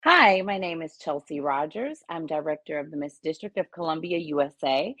Hi, my name is Chelsey Rodgers. I'm director of the Miss District of Columbia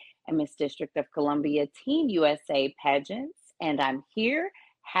USA and Miss District of Columbia Teen USA pageants, and I'm here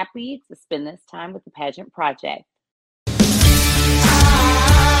happy to spend this time with the Pageant Project.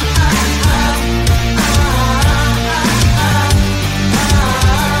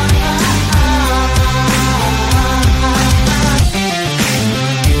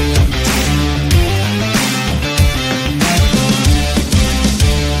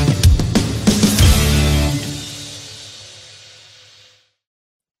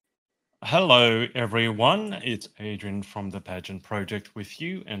 Hello, everyone. It's Adrian from the Pageant Project with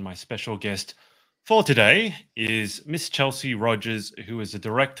you, and my special guest for today is Miss Chelsey Rodgers, who is the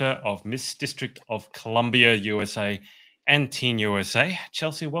director of Miss District of Columbia USA and Teen USA.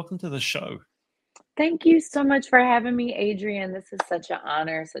 Chelsey, welcome to the show. Thank you so much for having me, Adrian. This is such an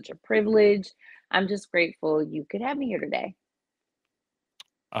honor, such a privilege. I'm just grateful you could have me here today.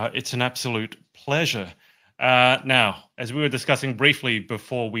 It's an absolute pleasure. Now, as we were discussing briefly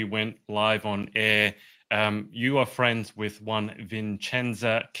before we went live on air, you are friends with one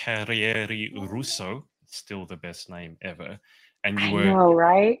Vincenza Carrieri Russo, still the best name ever, and you I were know,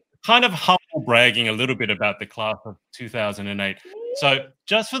 right? kind of humble bragging a little bit about the class of 2008. So,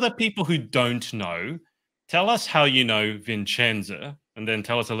 just for the people who don't know, tell us how you know Vincenza, and then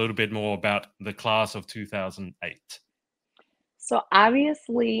tell us a little bit more about the class of 2008. So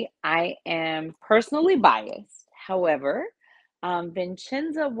obviously, I am personally biased. However,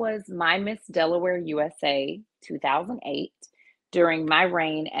 Vincenza was my Miss Delaware USA 2008 during my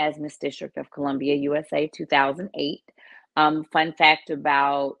reign as Miss District of Columbia USA 2008. Fun fact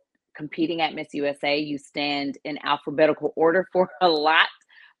about competing at Miss USA, you stand in alphabetical order for a lot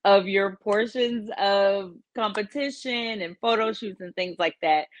of your portions of competition and photo shoots and things like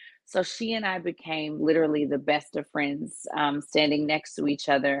that. So she and I became literally the best of friends, standing next to each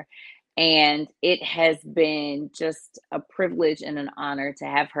other. And it has been just a privilege and an honor to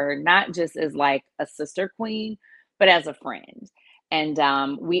have her, not just as like a sister queen, but as a friend. And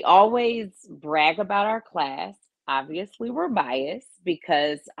we always brag about our class. Obviously, we're biased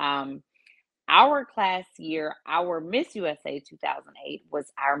because our class year, our Miss USA 2008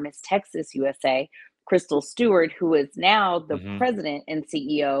 was our Miss Texas USA, Crystal Stewart, who is now the Hmm. president and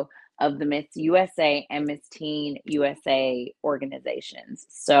CEO of the Miss USA and Miss Teen USA organizations.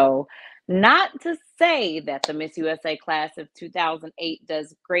 So, not to say that the Miss USA class of 2008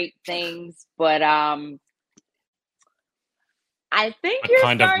 does great things, but I think But you're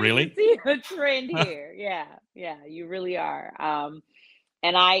kind of starting to really? see a trend here. Yeah, you really are.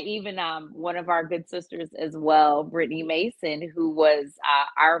 And I even one of our good sisters as well, Brittany Mason, who was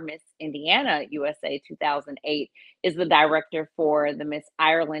our Miss Indiana USA 2008, is the director for the Miss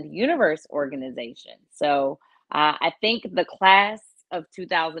Ireland Universe organization. So I think the class of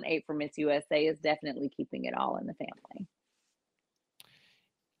 2008 for Miss USA is definitely keeping it all in the family.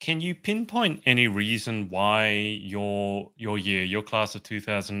 Can you pinpoint any reason why your year, your class of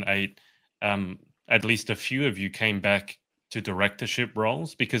 2008, um, at least a few of you came back to directorship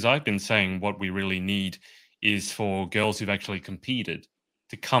roles? Because I've been saying what we really need is for girls who've actually competed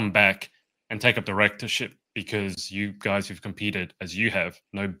to come back and take up directorship, because you guys who've competed as you have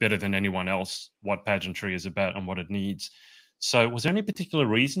know better than anyone else what pageantry is about and what it needs. So was there any particular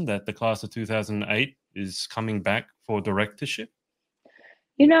reason that the class of 2008 is coming back for directorship?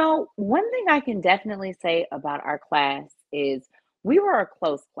 You know, one thing I can definitely say about our class is we were a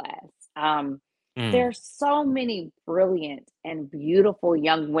close class. Mm, There's so many brilliant and beautiful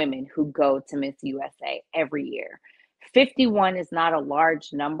young women who go to Miss USA every year. 51 is not a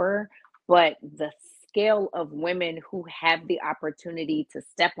large number, but the scale of women who have the opportunity to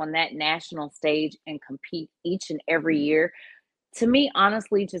step on that national stage and compete each and every year, to me,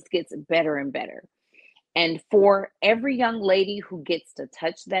 honestly, just gets better and better. And for every young lady who gets to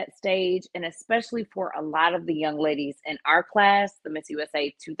touch that stage, and especially for a lot of the young ladies in our class, the Miss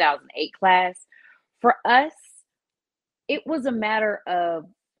USA 2008 class, for us, it was a matter of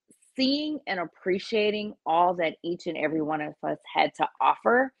seeing and appreciating all that each and every one of us had to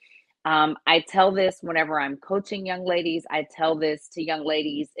offer. I tell this whenever I'm coaching young ladies. I tell this to young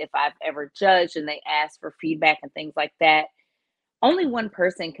ladies if I've ever judged and they ask for feedback and things like that. Only one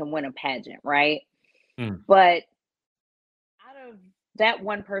person can win a pageant, right? mm. But out of that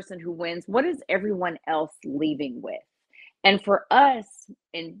one person who wins, what is everyone else leaving with? And for us,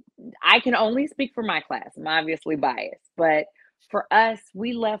 and I can only speak for my class, I'm obviously biased, but for us,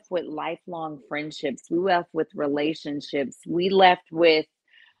 we left with lifelong friendships. We left with relationships. We left with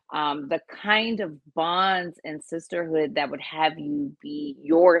the kind of bonds and sisterhood that would have you be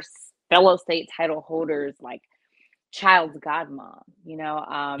your fellow state title holders, like child's godmom.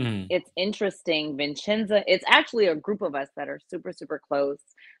 Mm. It's interesting. Vincenza, it's actually a group of us that are super, super close.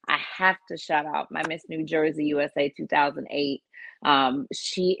 I have to shout out my Miss New Jersey USA 2008.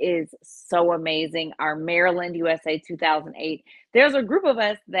 She is so amazing. Our Maryland USA 2008. There's a group of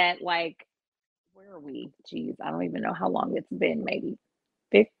us that, like, where are we? Geez, I don't even know how long it's been. Maybe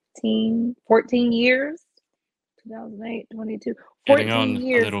 15, 14 years. 2008, 22, Getting 14 on a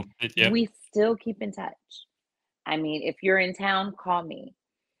years. little bit, yep. We still keep in touch. I mean, if you're in town, call me.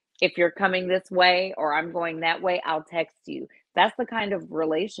 If you're coming this way or I'm going that way, I'll text you. That's the kind of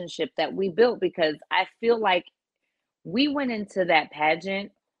relationship that we built, because I feel like we went into that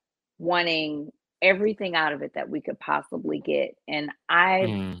pageant wanting everything out of it that we could possibly get. And I've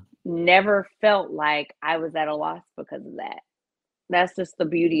Mm. never felt like I was at a loss because of that. That's just the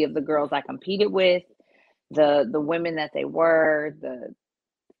beauty of the girls I competed with, the women that they were, the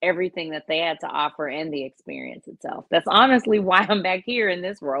everything that they had to offer, and the experience itself. That's honestly why I'm back here in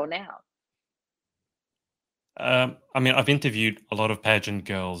this role now. I mean, I've interviewed a lot of pageant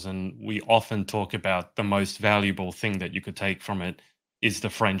girls, and we often talk about the most valuable thing that you could take from it is the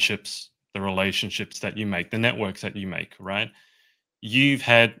friendships, the relationships that you make, the networks that you make, right? You've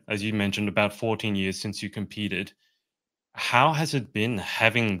had, as you mentioned, about 14 years since you competed. How has it been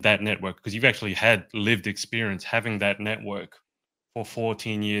having that network? Because you've actually had lived experience having that network for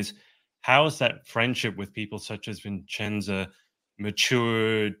 14 years. How has that friendship with people such as Vincenza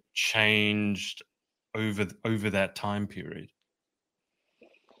matured, changed over that time period?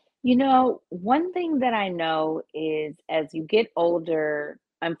 One thing that I know is as you get older,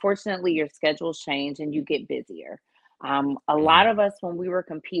 unfortunately, your schedules change and you get busier. A lot Mhm. of us, when we were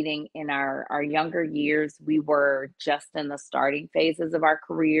competing in our younger years, we were just in the starting phases of our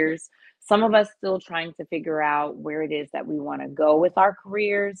careers. Some of us still trying to figure out where it is that we want to go with our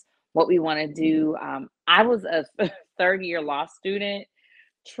careers, what we want to do. I was a third year law student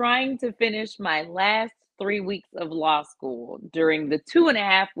trying to finish my last 3 weeks of law school during the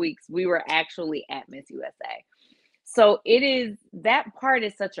 2.5 weeks we were actually at Miss USA. So that part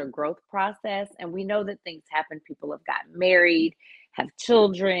is such a growth process. And we know that things happen. People have gotten married, have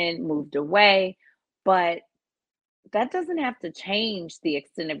children, moved away, but that doesn't have to change the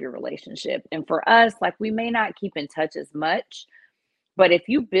extent of your relationship. And for us, like, we may not keep in touch as much, but if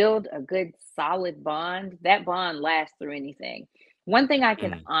you build a good solid bond, that bond lasts through anything. One thing I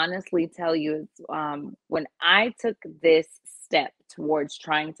can Mm. honestly tell you is, when I took this step towards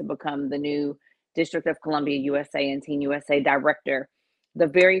trying to become the new District of Columbia USA and Team USA director, the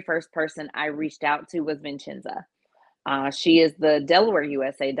very first person I reached out to was Vincenza. She is the Delaware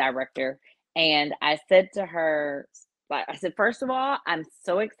USA director. And I said to her, like, I said, first of all, I'm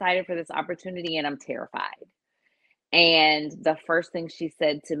so excited for this opportunity and I'm terrified. And the first thing she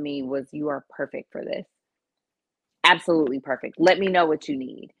said to me was, "You are perfect for this. Absolutely perfect. Let me know what you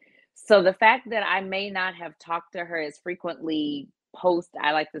need." So the fact that I may not have talked to her as frequently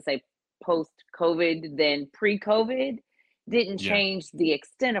I like to say post COVID than pre COVID, didn't Yeah. change the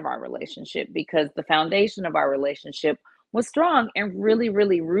extent of our relationship, because the foundation of our relationship was strong and really,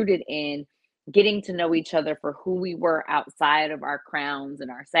 really rooted in getting to know each other for who we were outside of our crowns and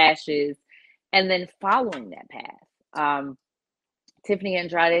our sashes, and then following that path. Tiffany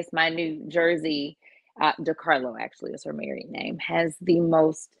Andrade, my New Jersey, DeCarlo actually is her married name, has the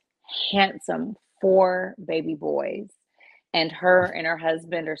most handsome four baby boys. And her and her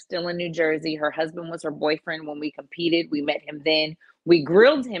husband are still in New Jersey. Her husband was her boyfriend when we competed. We met him then. We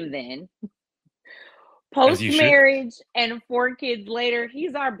grilled him then. As Post you should. marriage and 4 kids later,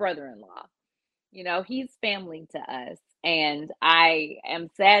 he's our brother in law. He's family to us. And I am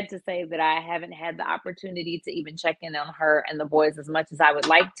sad to say that I haven't had the opportunity to even check in on her and the boys as much as I would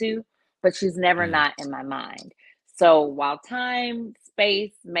like to, but she's never Mm. not in my mind. So while time,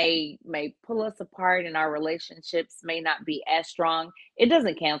 space may pull us apart and our relationships may not be as strong, it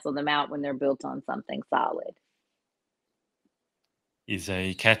doesn't cancel them out when they're built on something solid. Is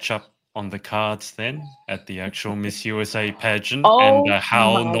a catch up on the cards then at the actual Miss USA pageant? And Oh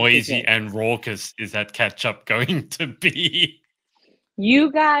how my noisy goodness. and raucous is that catch up going to be?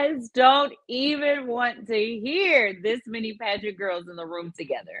 You guys don't even want to hear this many pageant girls in the room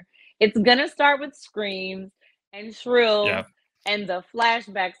together. It's going to start with screams and Yeah. shrills, and the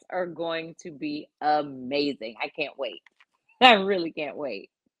flashbacks are going to be amazing. I can't wait. I really can't wait.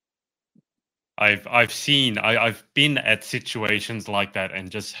 I've been at situations like that and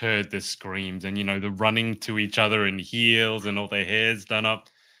just heard the screams and the running to each other in heels and all their hairs done up.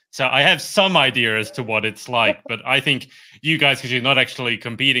 So I have some idea as to what it's like, but I think you guys, because you're not actually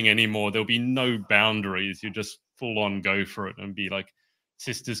competing anymore, there'll be no boundaries. You just full on go for it and be like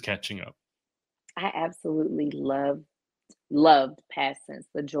sisters catching up. I absolutely loved past tense,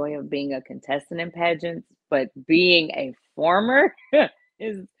 the joy of being a contestant in pageants, but being a former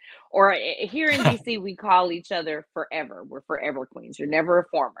is, or here in DC, we call each other forever. We're forever queens. You're never a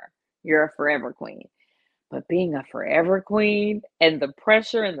former, you're a forever queen. But being a forever queen and the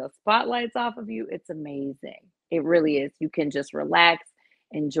pressure and the spotlights off of you, it's amazing. It really is. You can just relax,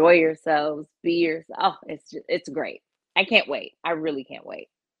 enjoy yourselves, be yourself. Oh, it's great. I can't wait. I really can't wait.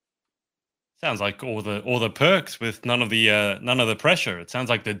 Sounds like all the perks with none of the pressure. It sounds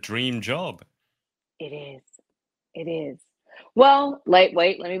like the dream job. It is. It is. Well,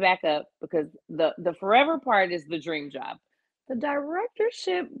 wait, let me back up because the forever part is the dream job. The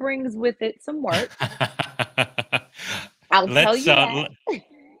directorship brings with it some work. I'll tell let's you that.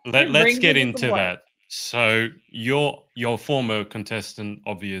 It let's brings get with it some into work. that. So your former contestant,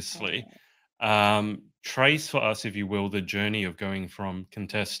 obviously. Oh, Trace for us, if you will, the journey of going from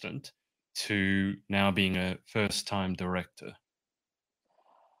contestant to now being a first time director.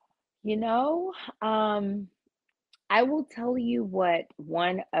 you know, um, I will tell you what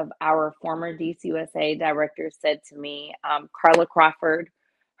one of our former DCUSA directors said to me. Carla Crawford,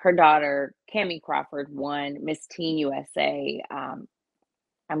 her daughter, Cammie Crawford, won Miss Teen USA.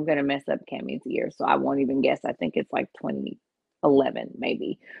 I'm gonna mess up Cammie's year, so I won't even guess. I think it's like 2011,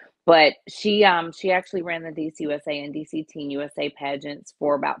 maybe. But she actually ran the DCUSA and DC Teen USA pageants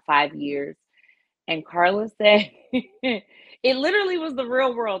for about 5 years. And Carla said it literally was the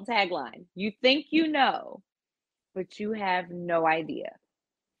real world tagline. You think you know, but you have no idea.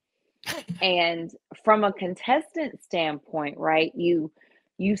 And from a contestant standpoint, right, you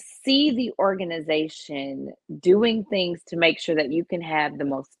see the organization doing things to make sure that you can have the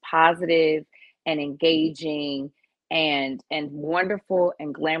most positive and engaging and wonderful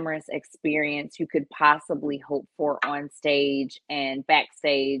and glamorous experience you could possibly hope for on stage and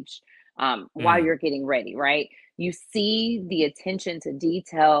backstage, while Mm, you're getting ready, right? You see the attention to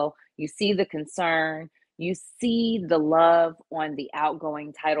detail, you see the concern, you see the love on the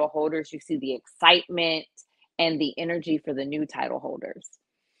outgoing title holders, you see the excitement and the energy for the new title holders.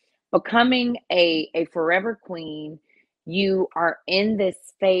 Becoming a forever queen, you are in this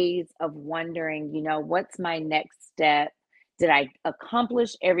phase of wondering, what's my next step? Did I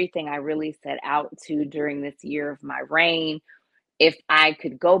accomplish everything I really set out to during this year of my reign? If I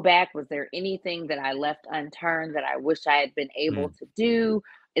could go back, was there anything that I left unturned that I wish I had been able mm, to do?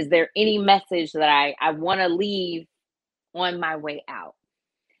 Is there any message that I want to leave on my way out?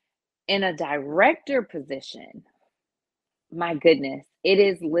 In a director position, my goodness, it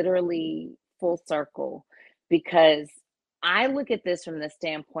is literally full circle because I look at this from the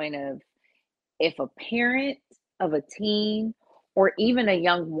standpoint of if a parent of a teen or even a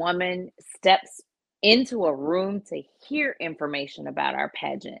young woman steps into a room to hear information about our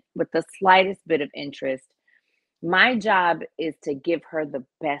pageant with the slightest bit of interest, my job is to give her the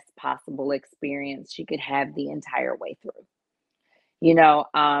best possible experience she could have the entire way through. You know,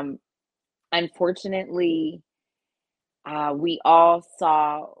 um, Unfortunately, we all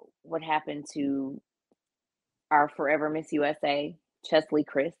saw what happened to our forever Miss USA, Chesley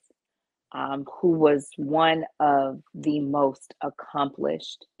Chris, who was one of the most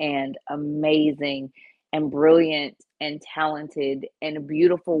accomplished and amazing and brilliant and talented and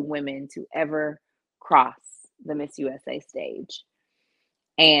beautiful women to ever cross the Miss USA stage.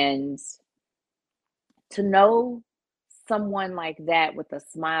 And to know someone like that with a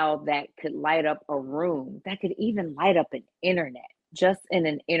smile that could light up a room, that could even light up an internet, just in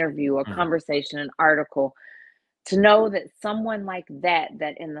an interview, a mm, conversation, an article, to know that someone like that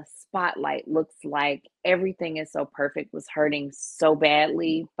in the spotlight looks like everything is so perfect, was hurting so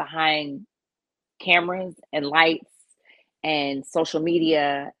badly behind cameras and lights and social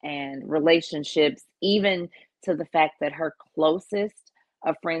media and relationships, even to the fact that her closest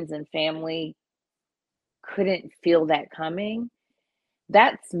of friends and family couldn't feel that coming.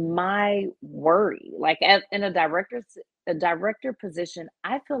 That's my worry. Like, as in a director position,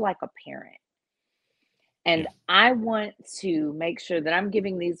 I feel like a parent. And yeah. I want to make sure that I'm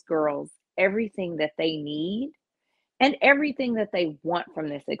giving these girls everything that they need and everything that they want from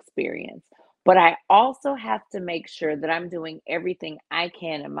this experience. But I also have to make sure that I'm doing everything I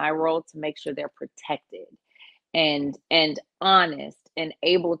can in my role to make sure they're protected and honest and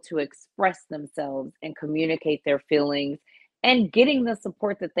able to express themselves and communicate their feelings and getting the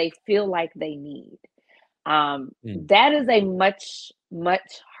support that they feel like they need. Mm, That is a much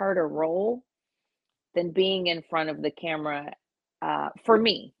harder role than being in front of the camera.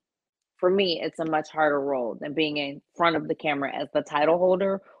 For me, it's a much harder role than being in front of the camera as the title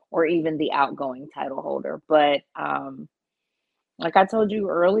holder or even the outgoing title holder. But Like I told you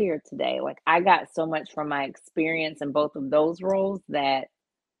earlier today, like I got so much from my experience in both of those roles that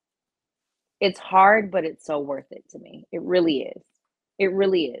it's hard, but it's so worth it to me. It really is. It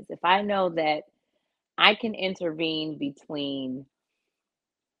really is. If I know that I can intervene between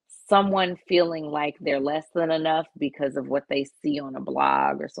someone feeling like they're less than enough because of what they see on a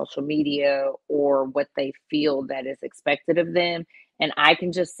blog or social media or what they feel that is expected of them, and I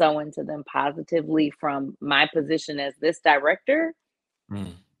can just sow into them positively from my position as this director,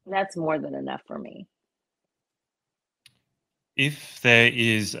 Mm. that's more than enough for me. If there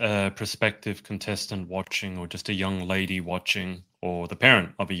is a prospective contestant watching, or just a young lady watching, or the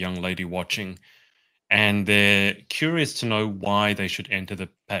parent of a young lady watching, and they're curious to know why they should enter the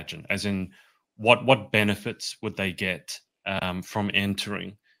pageant, as in what benefits would they get from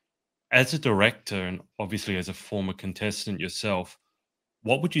entering. As a director, and obviously as a former contestant yourself,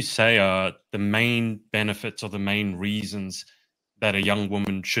 what would you say are the main benefits or the main reasons that a young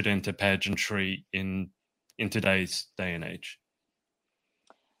woman should enter pageantry in today's day and age?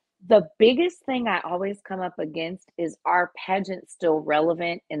 The biggest thing I always come up against is, are pageants still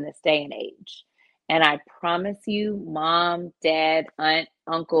relevant in this day and age? And I promise you, mom, dad, aunt,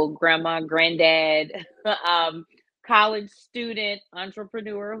 uncle, grandma, granddad, college student,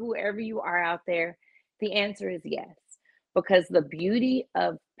 entrepreneur, whoever you are out there, the answer is yes. Because the beauty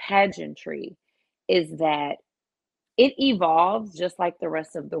of pageantry is that it evolves just like the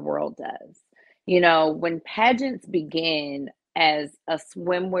rest of the world does. You know, when pageants began as a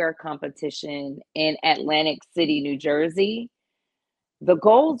swimwear competition in Atlantic City, New Jersey, the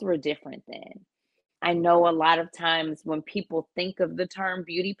goals were different then. I know a lot of times when people think of the term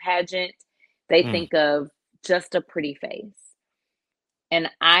beauty pageant, they Mm, think of just a pretty face. And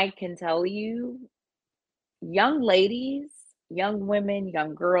I can tell you, young ladies, young women,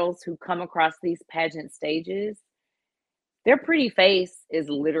 young girls who come across these pageant stages, their pretty face is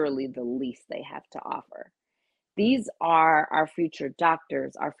literally the least they have to offer. These are our future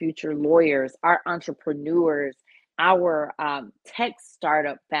doctors, our future lawyers, our entrepreneurs, our tech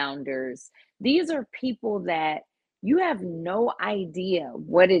startup founders. These are people that you have no idea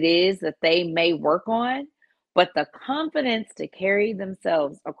what it is that they may work on, but the confidence to carry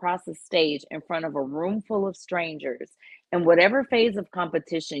themselves across the stage in front of a room full of strangers and whatever phase of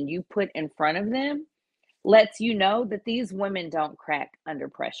competition you put in front of them lets you know that these women don't crack under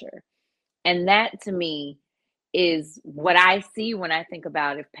pressure. And that to me is what I see when I think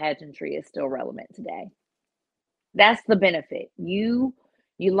about if pageantry is still relevant today. That's the benefit. You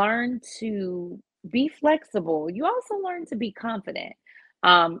learn to be flexible. You also learn to be confident.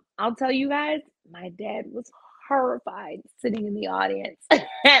 I'll tell you guys, my dad was horrified sitting in the audience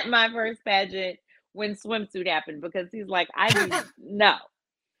at my first pageant when swimsuit happened because he's like, I do no,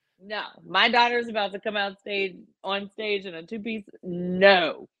 no, my daughter's about to come out stage on stage in a two-piece.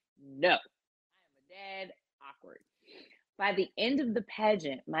 No, no. I am a dad awkward. By the end of the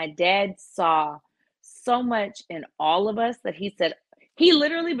pageant, my dad saw so much in all of us that he said he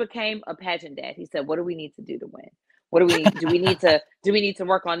literally became a pageant dad. He said, "What do we need to do to win? What do we need? Do we need to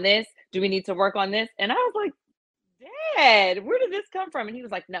work on this? Do we need to work on this?" And I was like, "Dad, where did this come from?" And he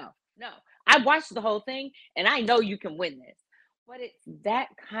was like, "No, no. I watched the whole thing and I know you can win this." But it's that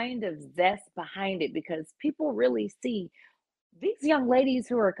kind of zest behind it because people really see these young ladies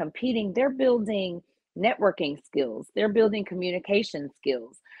who are competing, they're building networking skills, they're building communication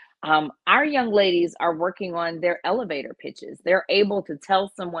skills. Our young ladies are working on their elevator pitches. They're able to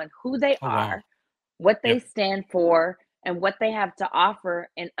tell someone who they oh wow. are, what they Yep. stand for, and what they have to offer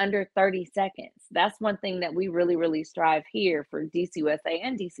in under 30 seconds. That's one thing that we really, really strive here for DCUSA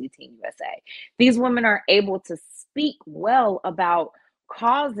and DC Teen USA. These women are able to speak well about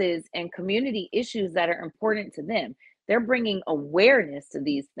causes and community issues that are important to them. They're bringing awareness to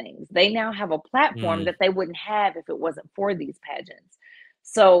these things. They now have a platform Mm. that they wouldn't have if it wasn't for these pageants.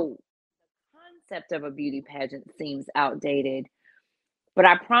 So, the concept of a beauty pageant seems outdated, but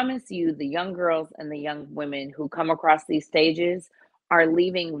I promise you, the young girls and the young women who come across these stages are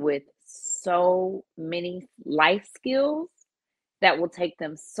leaving with so many life skills that will take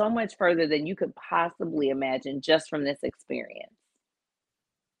them so much further than you could possibly imagine just from this experience.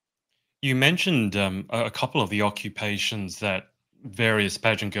 You mentioned a couple of the occupations that various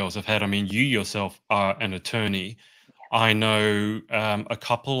pageant girls have had. I mean, you yourself are an attorney. I know a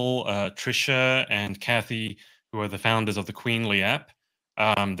couple, Trisha and Kathy, who are the founders of the Queenly app.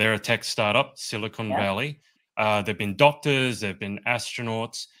 They're a tech startup, Silicon Yep. Valley. They've been doctors, they've been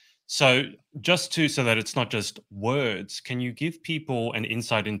astronauts. So, just to so that it's not just words, can you give people an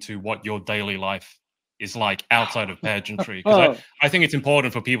insight into what your daily life is like outside of pageantry? Because Oh, I think it's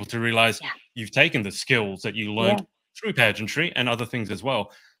important for people to realize yeah. you've taken the skills that you Yeah. learned through pageantry and other things as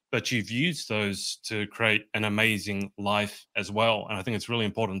well. But you've used those to create an amazing life as well. And I think it's really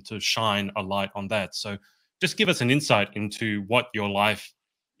important to shine a light on that. So just give us an insight into what your life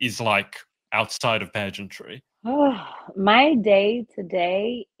is like outside of pageantry. Oh, my day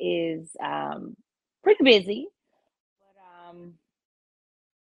today is pretty busy, but I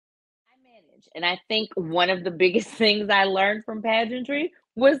manage. And I think one of the biggest things I learned from pageantry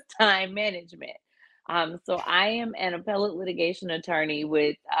was time management. So I am an appellate litigation attorney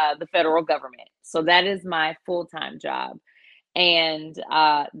with the federal government. So that is my full-time job. And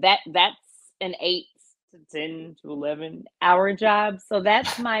that's an 8 to 10 to 11 hour job. So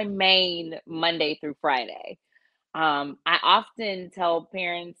that's my main Monday through Friday. I often tell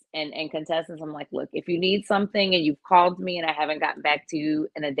parents and contestants, I'm like, look, if you need something and you've called me and I haven't gotten back to you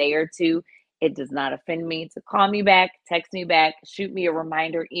in a day or two, it does not offend me to call me back, text me back, shoot me a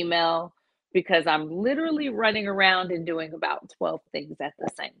reminder email, because I'm literally running around and doing about 12 things at the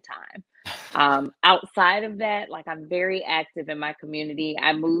same time. Outside of that, like, I'm very active in my community.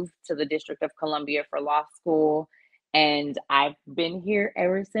 I moved to the District of Columbia for law school, and I've been here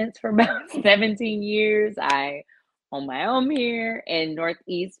ever since for about 17 years. I on my own here in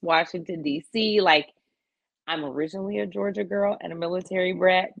Northeast Washington, D.C. Like, I'm originally a Georgia girl and a military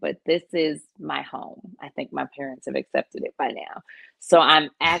brat, but this is my home. I think my parents have accepted it by now. So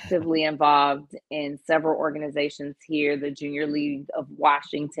I'm actively involved in several organizations here, the Junior League of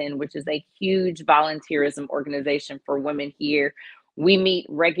Washington, which is a huge volunteerism organization for women here. We meet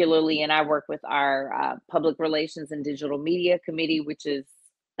regularly, and I work with our public relations and digital media committee, which is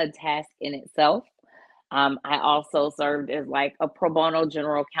a task in itself. I also served as like a pro bono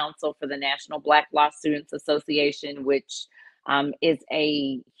general counsel for the National Black Law Students Association, which is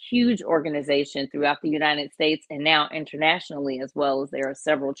a huge organization throughout the United States and now internationally as well, as there are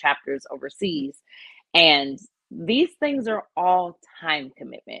several chapters overseas. And these things are all time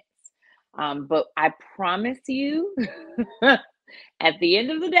commitments. But I promise you, at the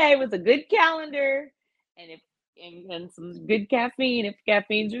end of the day, with a good calendar and if and some good caffeine, if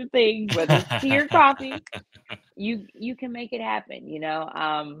caffeine's your thing, whether it's tea or coffee, you can make it happen, you know.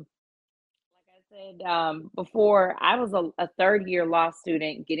 Like I said before, I was a third year law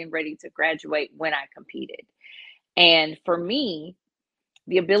student getting ready to graduate when I competed. And for me,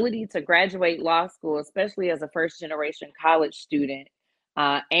 the ability to graduate law school, especially as a first generation college student,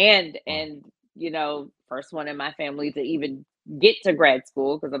 Wow. and you know, first one in my family to even get to grad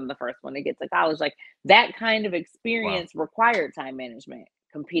school because I'm the first one to get to college. Like, that kind of Wow. experience required time management,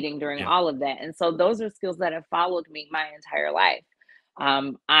 competing during Yeah. all of that, and so those are skills that have followed me my entire life.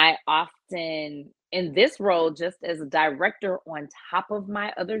 I often in this role, just as a director on top of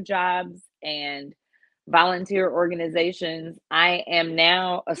my other jobs and volunteer organizations, I am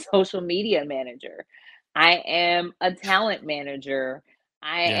now a social media manager. I am a talent manager. Yeah.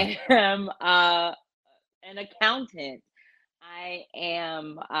 I am an accountant. I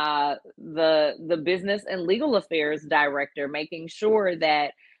am the business and legal affairs director, making sure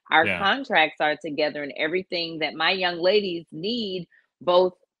that our Yeah. contracts are together and everything that my young ladies need,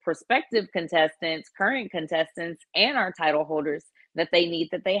 both prospective contestants, current contestants, and our title holders, that they need,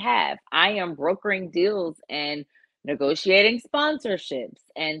 that they have. I am brokering deals and negotiating sponsorships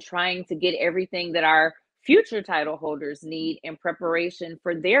and trying to get everything that our future title holders need in preparation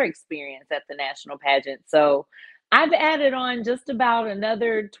for their experience at the national pageant. So I've added on just about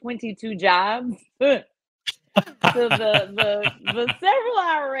another 22 jobs to the several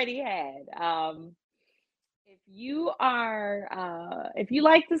I already had. If you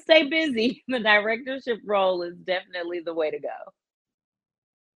like to stay busy, the directorship role is definitely the way to go.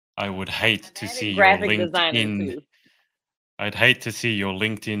 I would hate I've to see added your graphic designing LinkedIn. too. I'd hate to see your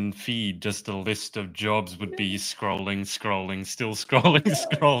LinkedIn feed. Just a list of jobs would be scrolling, scrolling, still scrolling, No.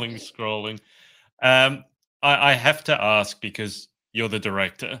 scrolling, scrolling. Um, I have to ask because you're the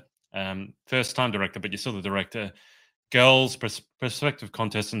director, first time director, but you're still the director. Girls, prospective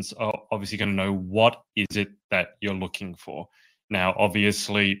contestants are obviously going to know what is it that you're looking for. Now,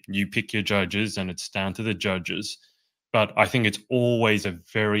 obviously, you pick your judges, and it's down to the judges. But I think it's always a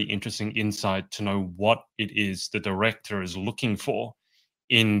very interesting insight to know what it is the director is looking for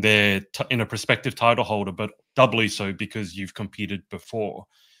in in a prospective title holder, but doubly so because you've competed before.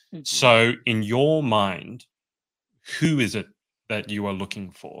 Mhm. So, in your mind, who is it that you are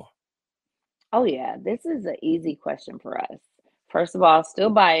looking for? Oh yeah, this is an easy question for us. First of all, still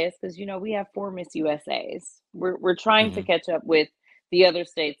biased because you know we have four Miss USAs. We're trying to Mhm. catch up with the other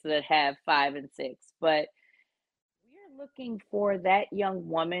states that have five and six, but we're looking for that young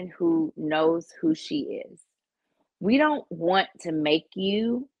woman who knows who she is. We don't want to make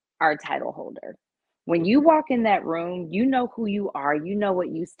you our title holder. When you walk in that room, you know who you are, you know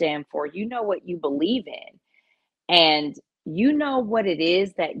what you stand for, you know what you believe in, and you know what it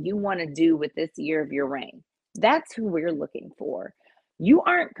is that you want to do with this year of your reign. That's who we're looking for. You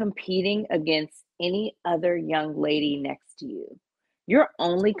aren't competing against any other young lady next to you. Your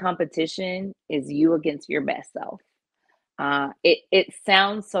only competition is you against your best self. It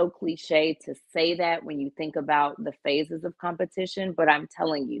sounds so cliche to say that when you think about the phases of competition, but I'm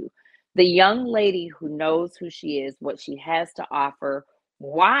telling you, the young lady who knows who she is, what she has to offer,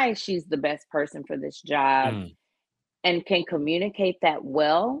 why she's the best person for this job, Mm, and can communicate that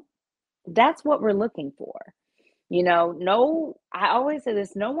well, that's what we're looking for. No, I always say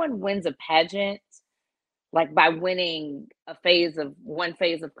this, no one wins a pageant like by winning one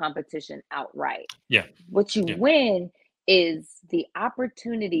phase of competition outright. yeah, What you yeah. win is the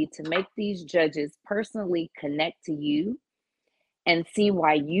opportunity to make these judges personally connect to you and see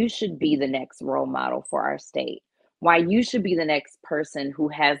why you should be the next role model for our state, why you should be the next person who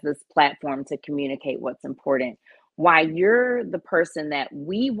has this platform to communicate what's important, why you're the person that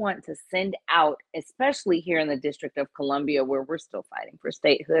we want to send out, especially here in the District of Columbia, where we're still fighting for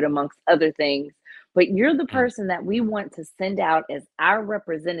statehood, amongst other things. But you're the Mm, person that we want to send out as our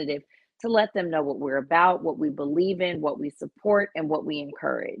representative to let them know what we're about, what we believe in, what we support, and what we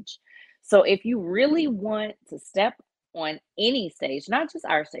encourage. So if you really want to step on any stage, not just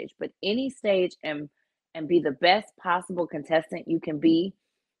our stage, but any stage, and be the best possible contestant you can be,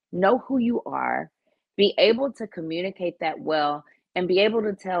 know who you are, be able to communicate that well, and be able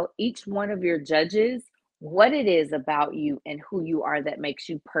to tell each one of your judges what it is about you and who you are that makes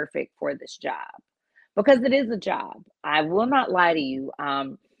you perfect for this job. Because it is a job. I will not lie to you.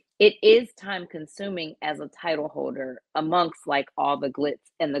 It is time consuming as a title holder, amongst like all the glitz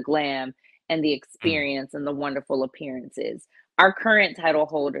and the glam and the mm. experience and the wonderful appearances. Our current title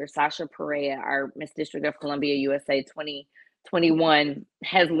holder, Sasha Perea, our Miss District of Columbia USA 2021,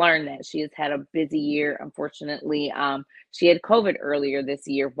 has learned that she has had a busy year. Unfortunately, she had COVID earlier this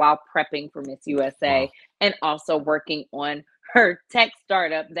year while prepping for Miss USA Wow, and also working on her tech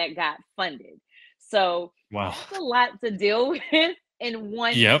startup that got funded. So wow. that's a lot to deal with in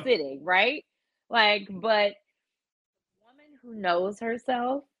one Yep. sitting, right? Like, but a woman who knows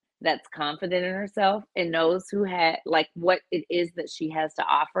herself, that's confident in herself, and knows who had like what it is that she has to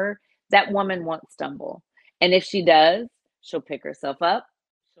offer, that woman won't stumble. And if she does, she'll pick herself up,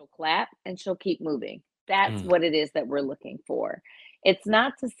 she'll clap, and she'll keep moving. That's Mm, what it is that we're looking for. It's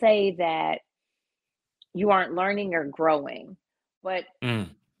not to say that you aren't learning or growing, but mm,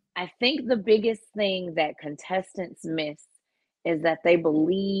 I think the biggest thing that contestants miss is that they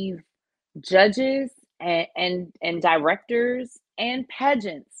believe judges and directors and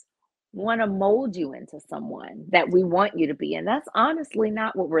pageants want to mold you into someone that we want you to be. And that's honestly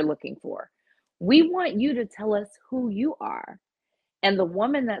not what we're looking for. We want you to tell us who you are. And the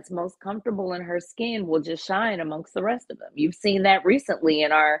woman that's most comfortable in her skin will just shine amongst the rest of them. You've seen that recently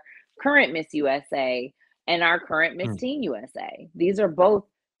in our current Miss USA and our current Miss mm. Teen USA. These are both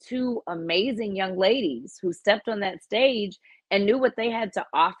two amazing young ladies who stepped on that stage and knew what they had to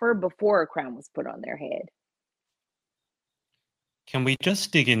offer before a crown was put on their head. Can we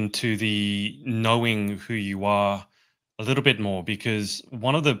just dig into the knowing who you are a little bit more? Because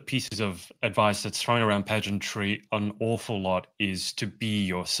one of the pieces of advice that's thrown around pageantry an awful lot is to be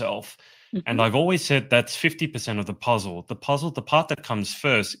yourself. And Mhm. I've always said that's 50% of the puzzle. The puzzle, the part that comes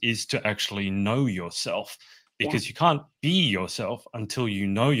first is to actually know yourself, Yeah. because you can't be yourself until you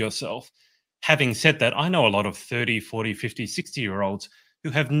know yourself. Having said that, I know a lot of 30, 40, 50, 60 year olds who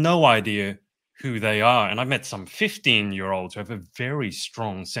have no idea who they are. And I've met some 15-year-olds who have a very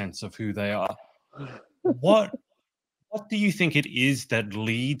strong sense of who they are. What what do you think it is that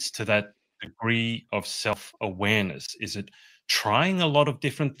leads to that degree of self-awareness? Is it trying a lot of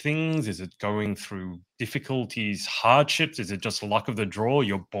different things? Is it going through difficulties, hardships? Is it just luck of the draw?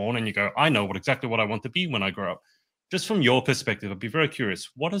 You're born and you go, I know exactly what I want to be when I grow up. Just from your perspective, I'd be very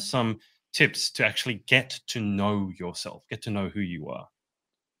curious. What are some tips to actually get to know yourself, get to know who you are?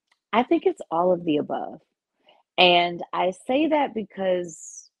 I think it's all of the above. And I say that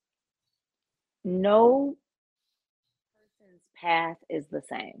because no person's path is the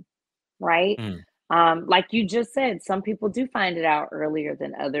same, right? Mm, Like you just said, some people do find it out earlier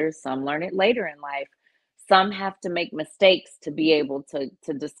than others. Some learn it later in life. Some have to make mistakes to be able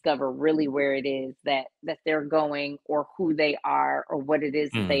to discover really where it is that they're going, or who they are, or what it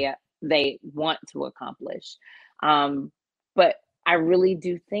is that mm, they want to accomplish. But I really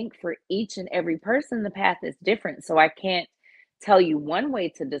do think for each and every person, the path is different. So I can't tell you one way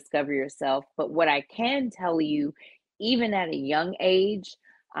to discover yourself, but what I can tell you, even at a young age,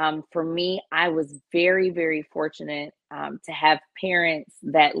 For me, I was very, very fortunate to have parents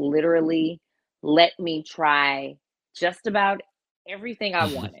that literally let me try just about everything I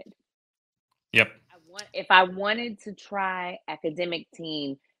wanted. Yep. If I wanted to try academic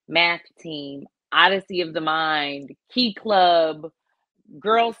team, math team, Odyssey of the Mind, Key Club,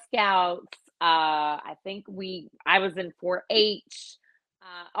 Girl Scouts. I was in 4-H,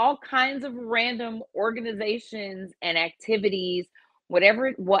 all kinds of random organizations and activities. What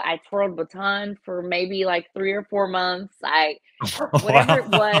I twirled baton for maybe like 3 or 4 months. Whatever it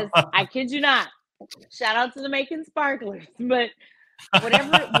was, Wow. I kid you not. Shout out to the Macon Sparklers, but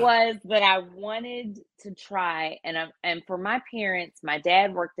whatever it was that I wanted to try, and for my parents, my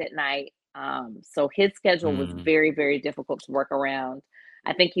dad worked at night, so his schedule was Mm. very, very difficult to work around.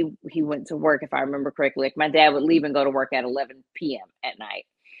 I think he went to work, if I remember correctly. Like my dad would leave and go to work at 11 p.m. at night,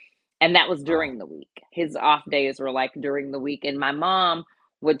 and that was Wow. during the week. His off days were like during the week, and my mom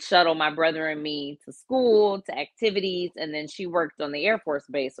would shuttle my brother and me to school, to activities, and then she worked on the Air Force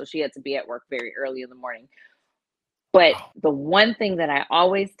base, so she had to be at work very early in the morning. But Wow. the one thing that I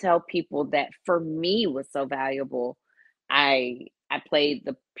always tell people that for me was so valuable, I played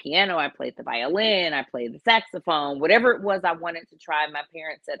the piano, I played the violin, I played the saxophone, whatever it was I wanted to try, my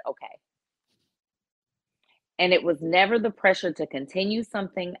parents said, "Okay." And it was never the pressure to continue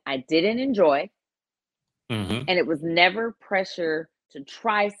something I didn't enjoy, Mhm. and it was never pressure to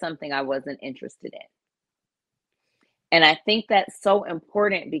try something I wasn't interested in. And I think that's so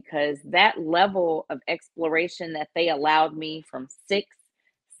important because that level of exploration that they allowed me from 6,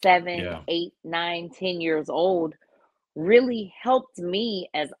 7, Yeah. 8, 9, 10 years old really helped me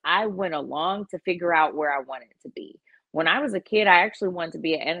as I went along to figure out where I wanted to be. When I was a kid, I actually wanted to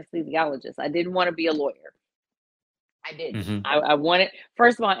be an anesthesiologist. I didn't want to be a lawyer. I didn't. Mhm. I wanted,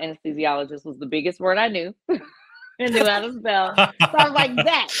 first of all, anesthesiologist was the biggest word I knew and knew how to spell. So I was like,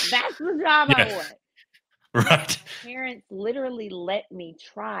 that's the job I Yeah. want. But Right. my parents literally let me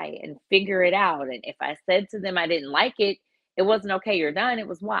try and figure it out. And if I said to them I didn't like it, it wasn't okay, you're done. It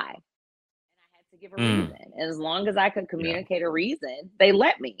was why. And I had to give a Mm. reason. And as long as I could Yeah. communicate a reason, they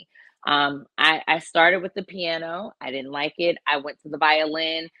let me. I started with the piano. I didn't like it. I went to the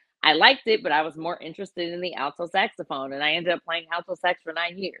violin. I liked it, but I was more interested in the alto saxophone. And I ended up playing alto sax for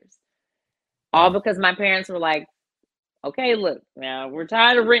 9 years. All Wow. because my parents were like, okay, look, now we're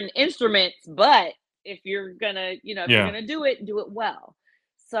tired of written instruments, but if you're Yeah. gonna do it well.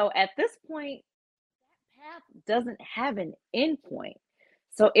 So at this point, that path doesn't have an end point.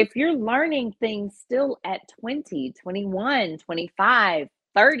 So if you're learning things still at 20, 21, 25,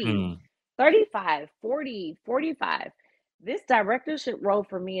 30, Mm. 35, 40, 45, this directorship role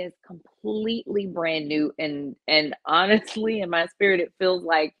for me is completely brand new, and honestly in my spirit it feels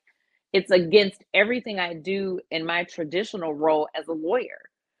like it's against everything I do in my traditional role as a lawyer,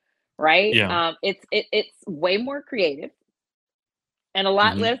 right? Yeah. It's way more creative and a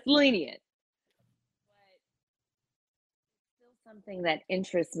lot Mhm. less lenient, but still something that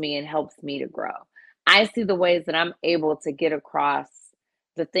interests me and helps me to grow. I see the ways that I'm able to get across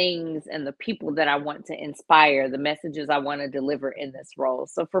the things and the people that I want to inspire, the messages I want to deliver in this role.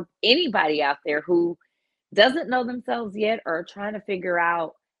 So for anybody out there who doesn't know themselves yet or trying to figure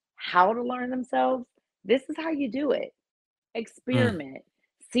out how to learn themselves, this is how you do it. Mm. Experiment,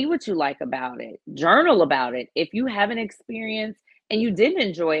 see what you like about it, journal about it. If you have an experience and you didn't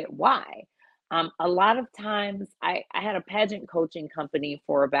enjoy it, why? A lot of times, I had a pageant coaching company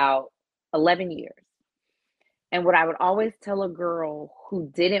for about 11 years. And what I would always tell a girl who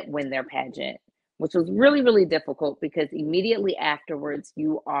didn't win their pageant, which was really, really difficult because immediately afterwards,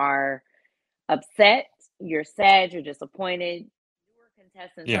 you are upset, you're sad, you're disappointed. Newer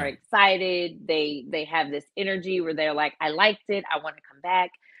contestants are Yeah. excited. They have this energy where they're like, I liked it, I want to come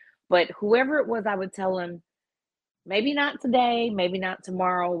back. But whoever it was, I would tell them, maybe not today, maybe not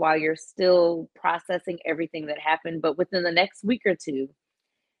tomorrow, while you're still processing everything that happened, but within the next week or two,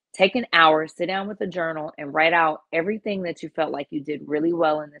 take an hour, sit down with a journal, and write out everything that you felt like you did really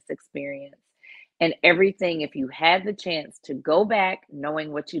well in this experience. And everything, if you had the chance to go back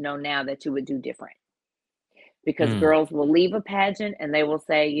knowing what you know now, that you would do different, because Mm. girls will leave a pageant and they will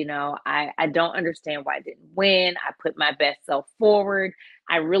say, I don't understand why I didn't win. I put my best self forward.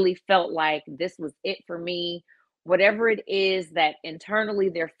 I really felt like this was it for me. Whatever it is that internally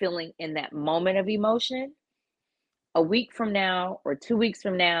they're feeling in that moment of emotion, a week from now, or 2 weeks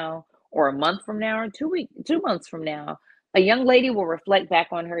from now, or a month from now, or 2 months from now, a young lady will reflect back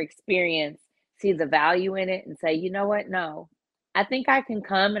on her experience, see the value in it, and say, you know what? No, I think I can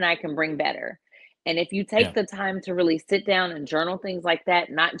come and I can bring better. And if you take Yeah. the time to really sit down and journal things like that,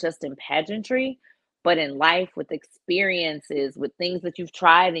 not just in pageantry, but in life, with experiences, with things that you've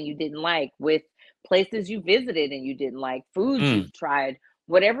tried and you didn't like, with places you visited and you didn't like, foods Mm, you've tried,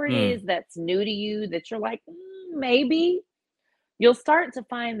 whatever it mm. is that's new to you that you're like, maybe, you'll start to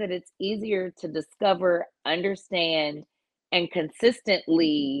find that it's easier to discover, understand, and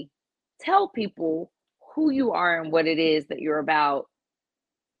consistently tell people who you are and what it is that you're about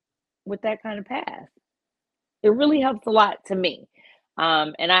with that kind of path. It really helps a lot to me.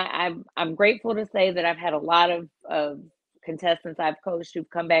 And I'm grateful to say that I've had a lot of contestants I've coached who've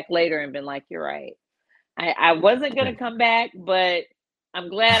come back later and been like, "You're right. I wasn't Yeah. gonna come back, but I'm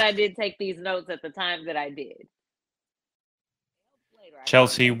glad I did take these notes at the time that I did." Later, I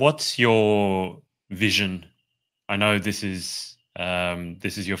Chelsea, promise. what's your vision? I know this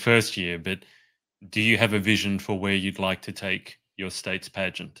is your first year, but do you have a vision for where you'd like to take your state's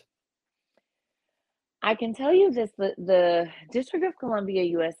pageant? I can tell you this: the District of Columbia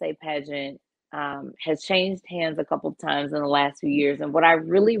USA pageant has changed hands a couple of times in the last few years, and what I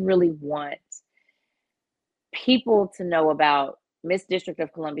really, really want people to know about Miss District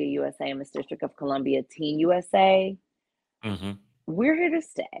of Columbia USA and Miss District of Columbia Teen USA, Hmm. we're here to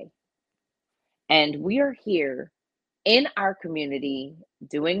stay. And we are here in our community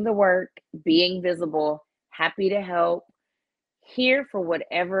doing the work, being visible, happy to help, here for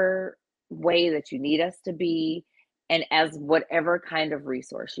whatever way that you need us to be, and as whatever kind of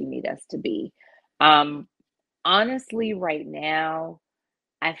resource you need us to be. Um, Honestly, right now,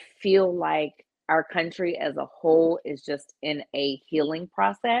 I feel like our country as a whole is just in a healing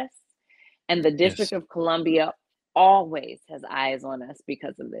process, and the Yes. District of Columbia always has eyes on us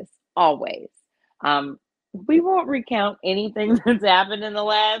because of this, always. Um, we won't recount anything that's happened in the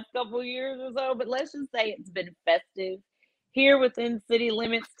last couple years or so, but let's just say it's been festive here within city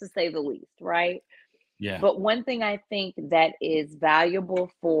limits, to say the least, right? Yeah. But one thing I think that is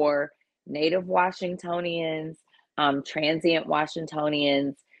valuable for Native Washingtonians, transient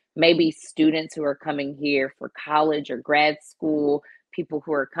Washingtonians, maybe students who are coming here for college or grad school, people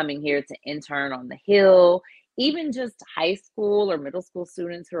who are coming here to intern on the Hill, even just high school or middle school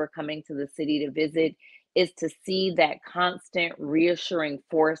students who are coming to the city to visit, is to see that constant reassuring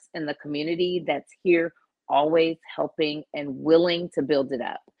force in the community that's here, always helping and willing to build it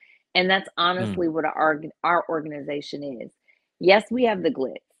up. And that's Mm, honestly what our organization is. Yes, we have the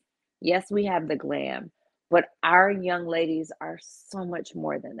glitz. Yes, we have the glam, but our young ladies are so much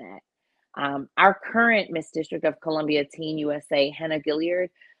more than that. Our current Miss District of Columbia Teen USA, Hannah Gilliard,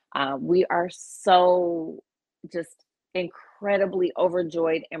 we are so just incredibly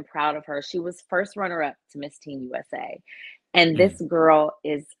overjoyed and proud of her. She was first runner up to Miss Teen USA. And mm, this girl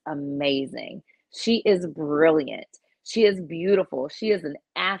is amazing. She is brilliant. She is beautiful. She is an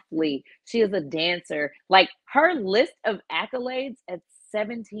athlete. She is a dancer. Like, her list of accolades at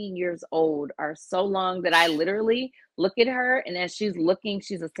 17 years old are so long that I literally look at her, and as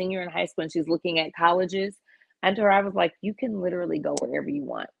she's a senior in high school and she's looking at colleges. And to her, I was like, you can literally go wherever you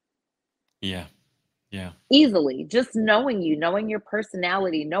want yeah. Yeah. easily. Just knowing you, knowing your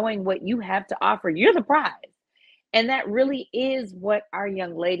personality, knowing what you have to offer, you're the prize. And that really is what our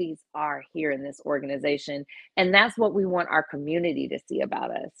young ladies are here in this organization. And that's what we want our community to see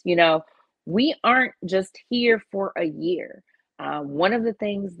about us. We aren't just here for a year. One of the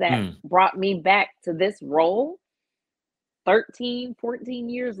things that Mm, brought me back to this role 13, 14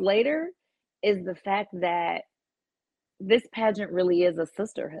 years later is the fact that this pageant really is a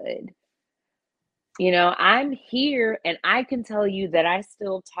sisterhood. I'm here and I can tell you that I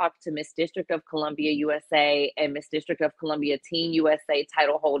still talk to Miss District of Columbia USA and Miss District of Columbia Teen USA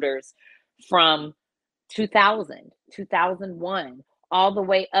title holders from 2000, 2001, all the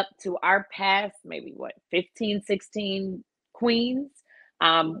way up to our past, maybe what, 15, 16 queens.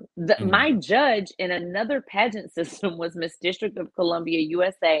 mm, My judge in another pageant system was Miss District of Columbia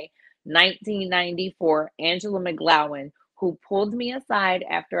USA 1994, Angela McGlowan, who pulled me aside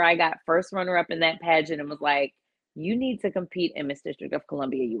after I got first runner up in that pageant and was like, you need to compete in Miss District of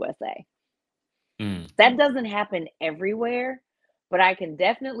Columbia USA. mm. That doesn't happen everywhere, but I can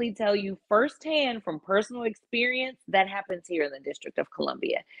definitely tell you firsthand from personal experience that happens here in the District of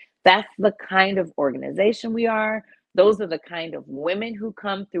Columbia. That's the kind of organization we are. Those are the kind of women who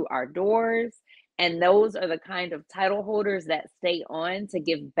come through our doors. And those are the kind of title holders that stay on to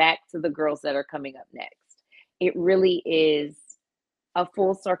give back to the girls that are coming up next. It really is a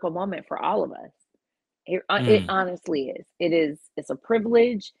full circle moment for all of us. It Mm. honestly is. It's a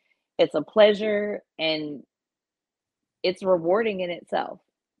privilege, it's a pleasure, and it's rewarding in itself.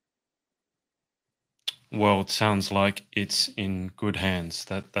 Well, it sounds like it's in good hands.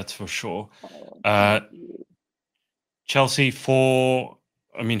 That's for sure. Oh, thank Uh, you. Chelsea, for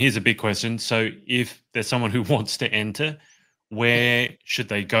I mean, here's a big question. So, if there's someone who wants to enter, where should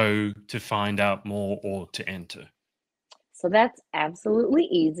they go to find out more or to enter? So that's absolutely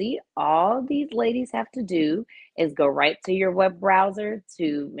easy. All these ladies have to do is go right to your web browser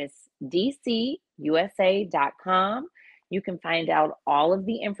to missdcusa.com. You can find out all of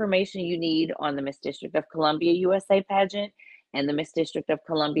the information you need on the Miss District of Columbia USA pageant and the Miss District of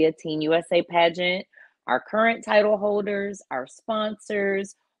Columbia Teen USA pageant, our current title holders, our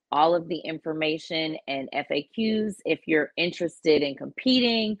sponsors, all of the information and FAQs if you're interested in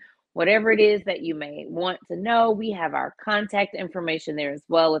competing. Whatever it is that you may want to know, we have our contact information there as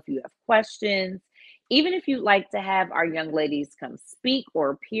well if you have questions. Even if you'd like to have our young ladies come speak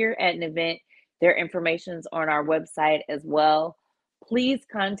or appear at an event, their information's on our website as well. Please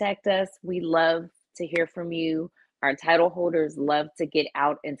contact us. We love to hear from you. Our title holders love to get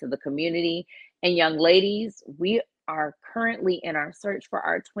out into the community. And young ladies, we are currently in our search for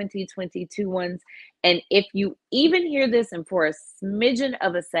our 2022 ones. And if you even hear this and for a smidgen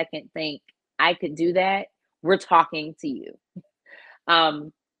of a second think, I could do that, we're talking to you.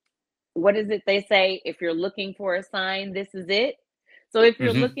 Um, what is it they say? If you're looking for a sign, this is it. So if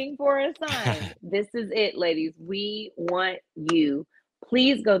you're Hmm. looking for a sign, this is it, ladies. We want you.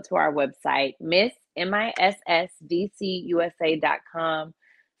 Please go to our website, missdcusa.com.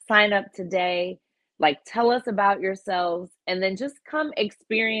 Sign up today. Like, tell us about yourselves, and then just come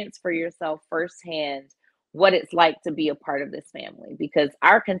experience for yourself firsthand what it's like to be a part of this family. Because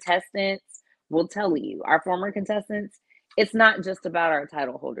our contestants will tell you, our former contestants, it's not just about our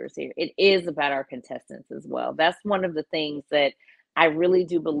title holders here. It is about our contestants as well. That's one of the things that I really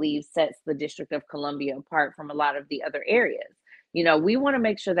do believe sets the District of Columbia apart from a lot of the other areas. You know, we want to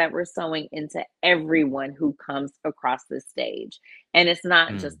make sure that we're sewing into everyone who comes across this stage. And it's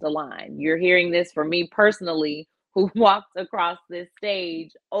not just Mm. a line. You're hearing this from me personally, who walked across this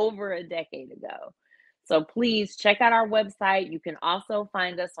stage over a decade ago. So please check out our website. You can also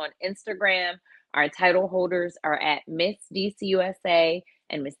find us on Instagram. Our title holders are at Miss DC USA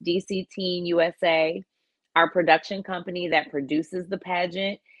and Miss DC Teen USA. Our production company that produces the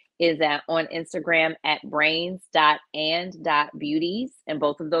pageant is on Instagram at brains.and.beauties, and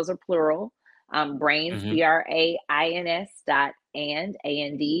both of those are plural. Brains, Hmm. BRAINS and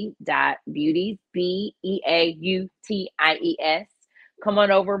dot beauties, BEAUTIES. Come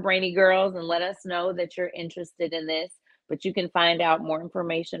on over, Brainy Girls, and let us know that you're interested in this. But you can find out more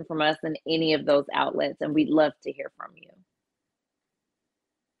information from us in any of those outlets, and we'd love to hear from you.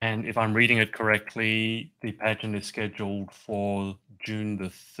 And if I'm reading it correctly, the pageant is scheduled for June the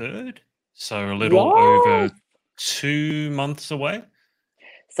 3rd. So a little Yes. over 2 months away.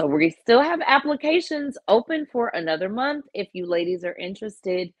 So we still have applications open for another month. If you ladies are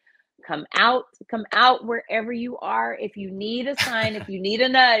interested, come out wherever you are. If you need a sign, if you need a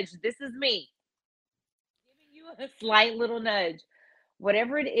nudge, this is me giving you a slight little nudge.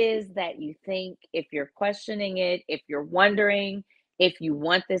 Whatever it is that you think, if you're questioning it, if you're wondering, if you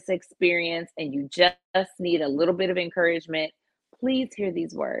want this experience and you just need a little bit of encouragement, please hear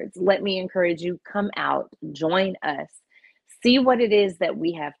these words. Let me encourage you. Come out, join us, see what it is that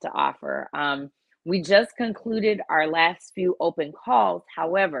we have to offer. We just concluded our last few open calls.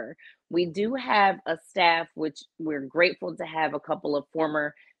 However, we do have a staff, which we're grateful to have a couple of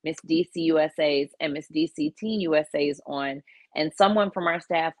former Miss DC USAs and Miss DC Teen USAs on, and someone from our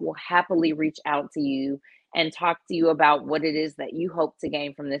staff will happily reach out to you and talk to you about what it is that you hope to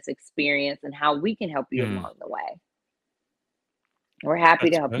gain from this experience and how we can help you Mm, along the way. We're happy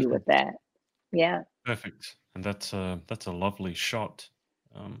to that's help you with perfect. that. Yeah. Perfect. And that's a lovely shot.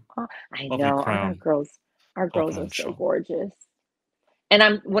 Oh, I Lovely know our crown, girls, our top girls are hand so shot. gorgeous. And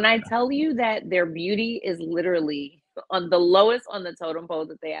I'm when I Yeah. tell you that their beauty is literally on the lowest on the totem pole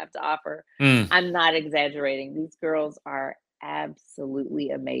that they have to offer, Mm. I'm not exaggerating. These girls are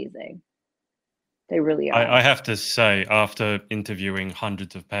absolutely amazing. They really I are. have to say, after interviewing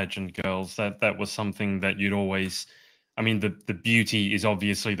hundreds of pageant girls, that was something that you'd always. I mean, the beauty is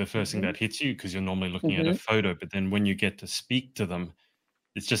obviously the first thing Mhm. that hits you because you're normally looking at a Mhm. photo, but then when you get to speak to them,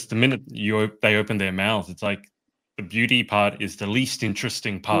 it's just the minute they open their mouths, it's like the beauty part is the least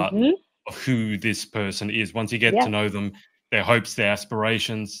interesting part Mhm. of who this person is. Once you get to Yeah. know them, their hopes, their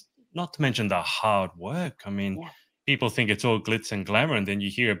aspirations, not to mention the hard work. I mean, Yeah. people think it's all glitz and glamour, and then you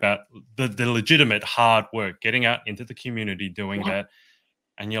hear about the legitimate hard work, getting out into the community, doing Yeah. that,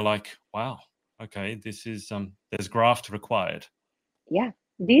 and you're like, wow, okay, this is there's graft required. Yeah.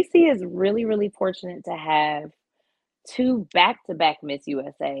 DC is really, really fortunate to have two back-to-back Miss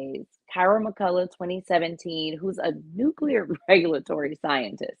USAs. Kyra McCullough, 2017, who's a nuclear regulatory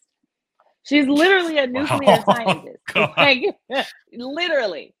scientist. She's literally a nuclear Wow. scientist. God. Like,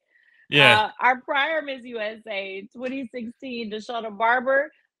 literally. Yeah. Our prior Miss USA 2016, Deshauna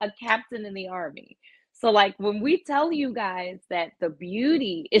Barber, a captain in the Army. So, like, when we tell you guys that the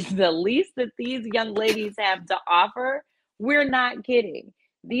beauty is the least that these young ladies have to offer, we're not kidding.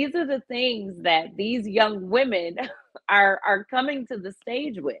 These are the things that these young women are coming to the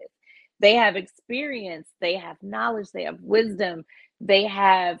stage with. They have experience, they have knowledge, they have wisdom, they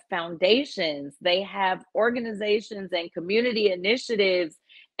have foundations, they have organizations and community initiatives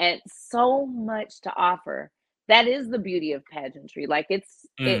and so much to offer. That is the beauty of pageantry. Like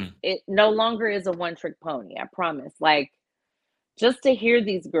Mm. it no longer is a one trick pony, I promise. Like just to hear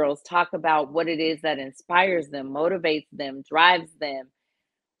these girls talk about what it is that inspires them, motivates them, drives them.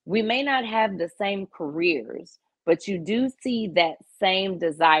 We may not have the same careers, but you do see that same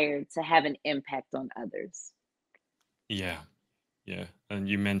desire to have an impact on others. Yeah. Yeah. And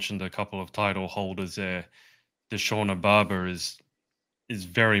you mentioned a couple of title holders there. Deshauna Barber is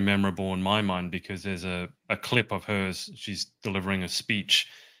very memorable in my mind because there's a clip of hers. She's delivering a speech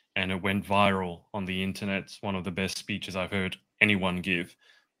and it went viral on the internet. It's one of the best speeches I've heard anyone give.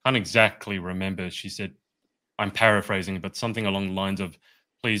 Can't exactly remember. She said, I'm paraphrasing, but something along the lines of,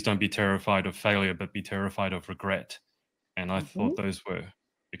 please don't be terrified of failure, but be terrified of regret. And I Hmm. thought those were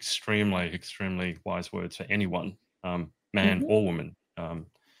extremely, extremely wise words for anyone, man Hmm. or woman,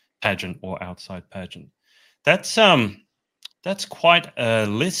 pageant or outside pageant. That's quite a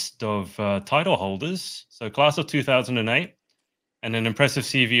list of title holders. So, class of 2008, and an impressive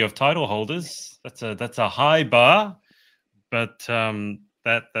CV of title holders. That's a high bar, but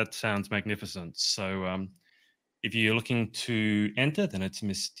that sounds magnificent. So, if you're looking to enter, then it's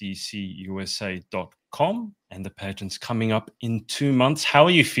missdcusa.com, and the pageant's coming up in 2 months. How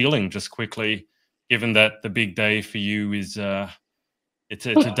are you feeling, just quickly, given that the big day for you is it's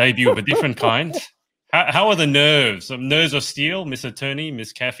a debut of a different kind? How are the nerves? Nerves of steel, Miss Attorney,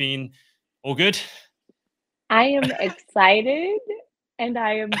 Miss Caffeine, all good? I am excited and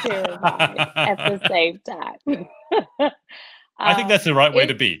I am terrified at the I same time. think that's the right way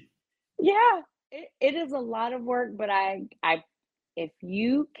to It's be. yeah, it is a lot of work, but I if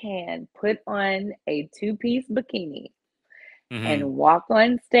you can put on a two-piece bikini Hmm. and walk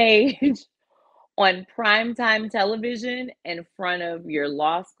on stage on primetime television in front of your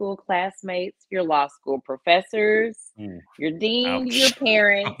law school classmates, your law school professors, Ooh, your dean, ouch.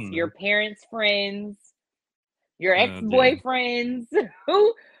 Oh, your no. parents' friends, your Oh, dear. ex-boyfriends,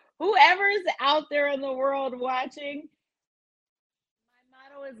 who whoever's out there in the world watching.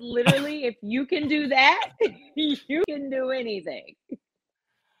 My motto is literally if you can do that, you can do anything.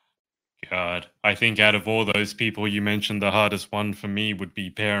 God, I think out of all those people you mentioned, the hardest one for me would be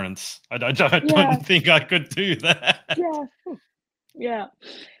parents. I don't Yeah, think I could do that. yeah, yeah.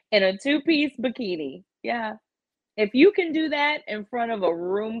 In a two-piece bikini. Yeah. If you can do that in front of a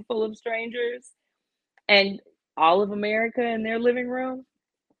room full of strangers and all of America in their living room,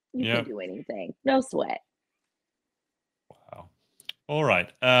 you can Yep. do anything. No sweat. Wow. All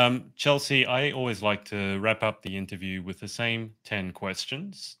right. Chelsea, I always like to wrap up the interview with the same 10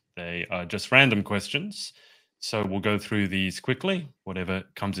 questions. They are just random questions. So we'll go through these quickly. Whatever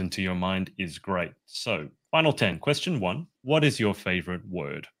comes into your mind is great. So, final 10. Question one: what is your favorite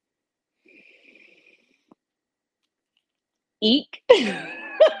word? Eek.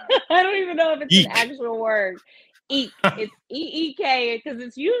 I don't even know if it's an Eek. actual word. Eek. It's EEK because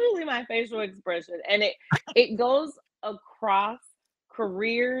it's usually my facial expression and it goes across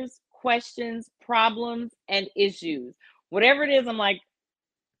careers, questions, problems, and issues. Whatever it is, I'm like,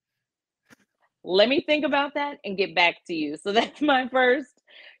 let me think about that and get back to you. So that's my first.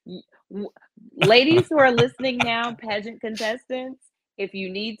 y- Ladies who are listening now, pageant contestants, if you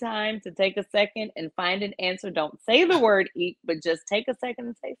need time to take a second and find an answer, don't say the word eek, but just take a second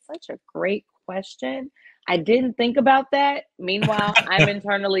and say, such a great question. I didn't think about that. Meanwhile, I'm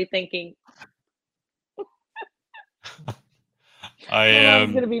internally thinking, my I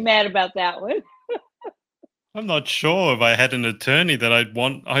mom's going to be mad about that one. I'm not sure if I had an attorney that I'd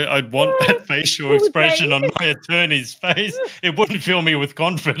want that facial Who would expression say, on my attorney's face. It wouldn't fill me with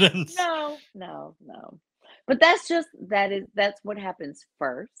confidence. no, no, no. But that's just, that's what happens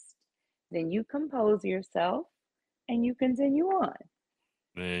first. Then you compose yourself and you continue on.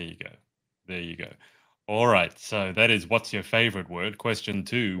 There you go. There you go. All right. So that is, what's your favorite word? Question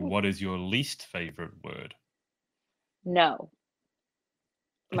two: what is your least favorite word? No.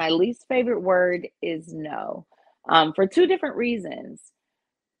 My least favorite word is no, for two different reasons.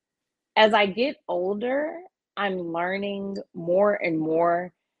 As I get older, I'm learning more and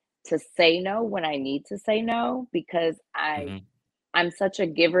more to say no when I need to say no because Hmm. I'm such a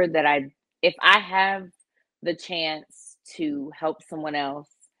giver that if I have the chance to help someone else,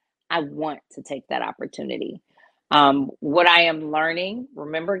 I want to take that opportunity. What I am learning,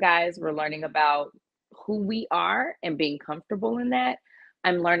 remember, guys, we're learning about who we are and being comfortable in that.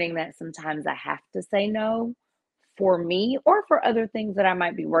 I'm learning that sometimes I have to say no for me or for other things that I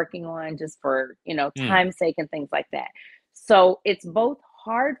might be working on just for, Mm, time's sake and things like that. So it's both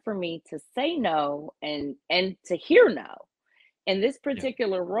hard for me to say no and to hear no. In this yeah.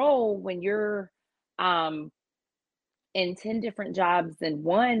 particular role, when you're um in 10 different jobs in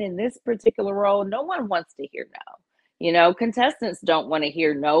one, in this particular role, no one wants to hear no. Contestants don't want to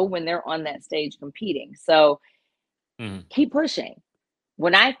hear no when they're on that stage competing. So Mm, keep pushing.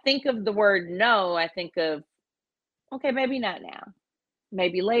 When I think of the word no, I think of, okay, maybe not now,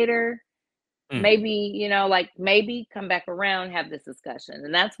 maybe later, mm. maybe, like maybe come back around, have this discussion.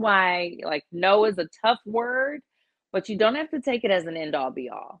 And that's why, like, no is a tough word, but you don't have to take it as an end all be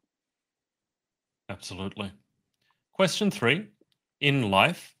all. Absolutely. Question 3. In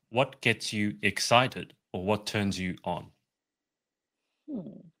life, what gets you excited or what turns you on?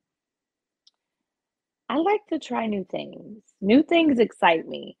 Hmm. I like to try new things. New things excite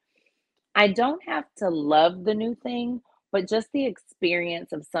me. I don't have to love the new thing, but just the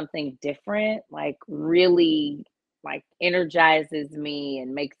experience of something different, like, really, like, energizes me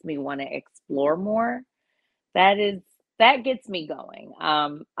and makes me want to explore more. That is that gets me going.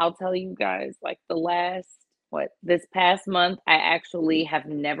 I'll tell you guys, like, this past month, I actually have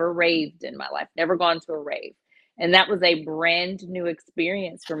never raved in my life, never gone to a rave. And that was a brand new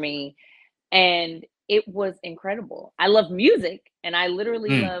experience for me, and it was incredible. I love music, and I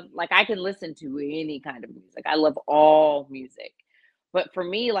literally Mm, love, like, I can listen to any kind of music. I love all music. But for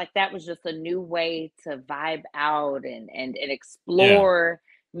me, like, that was just a new way to vibe out and yeah. explore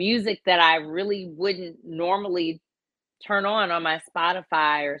music that I really wouldn't normally turn on my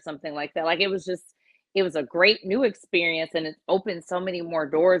Spotify or something like that. Like, it was a great new experience, and it opened so many more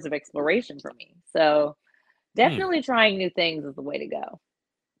doors of exploration for me. So, Mm. definitely trying new things is the way to go.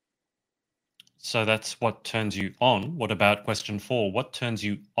 So that's what turns you on. What about question 4? What turns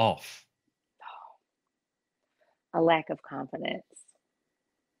you off? A lack of confidence.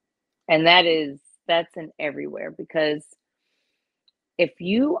 And that's in everywhere, because if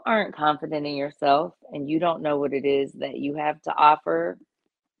you aren't confident in yourself and you don't know what it is that you have to offer,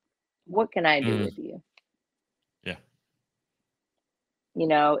 what can I do Mm, with you? yeah.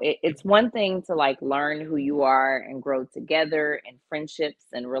 It's one thing to, like, learn who you are and grow together in friendships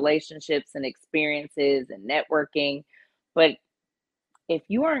and relationships and experiences and networking. But if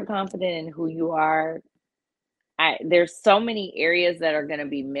you aren't confident in who you are, there's so many areas that are going to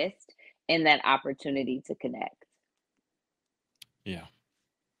be missed in that opportunity to connect. Yeah.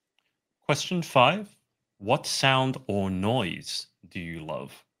 Question 5. What sound or noise do you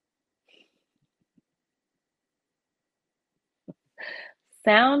love?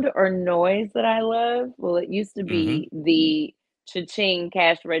 Sound or noise that I love? Well, it used to Hmm. be the cha-ching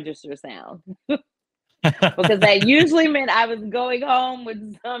cash register sound, because that usually meant I was going home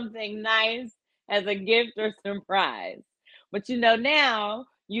with something nice as a gift or surprise. But now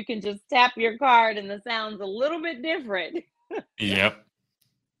you can just tap your card and the sound's a little bit different. Yep.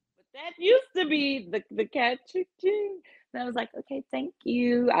 But that used to be the cat ching. And I was like, okay, thank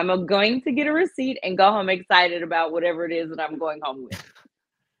you. I'm going to get a receipt and go home excited about whatever it is that I'm going home with.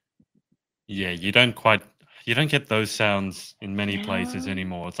 Yeah, you don't get those sounds in many places No,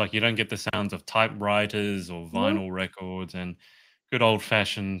 anymore. It's like you don't get the sounds of typewriters or nope. vinyl records and good old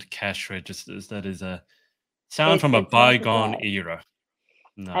fashioned cash registers. That is a sound It's from a it's not the bygone same. era.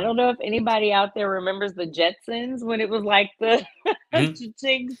 I No. don't know if anybody out there remembers the Jetsons when it was like the Mhm.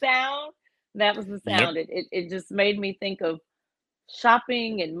 cha-ching sound. That was the Yep. sound. It just made me think of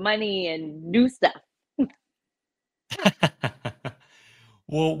shopping and money and new stuff.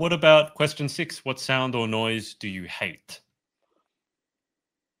 Well, what about question 6? What sound or noise do you hate?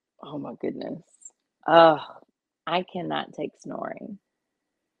 Oh my goodness. Oh, I cannot take snoring.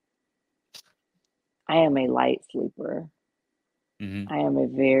 I am a light sleeper. Hmm. I am a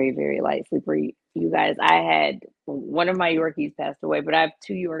very, very light sleeper. You guys, I had one of my Yorkies passed away, but I've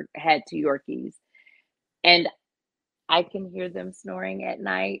had two Yorkies, and I can hear them snoring at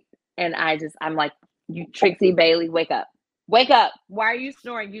night, and I'm like, "You Trixie Bailey, wake up. Wake up. Why are you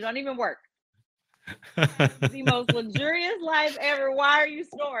snoring? You don't even work. Have the most luxurious life ever. Why are you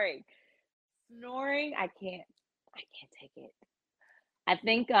snoring?" Snoring, I can't take it. I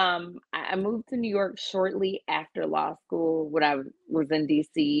think I moved to New York shortly after law school when was in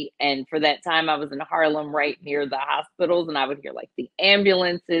DC, and for that time I was in Harlem, right near the hospitals, and I would hear, like, the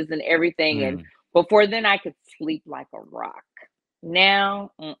ambulances and everything. And Mm. before then, I could sleep like a rock.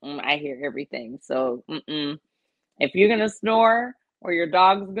 Now, I hear everything. So, if you're gonna snore or your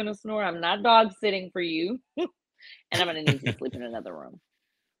dog's gonna snore, I'm not dog sitting for you, and I'm gonna need you to sleep in another room.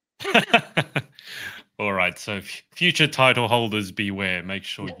 All right. So future title holders beware. Make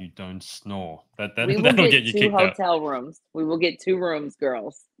sure you don't snore. That We that will that'll get get you two kicked out. hotel rooms. We will get 2 rooms,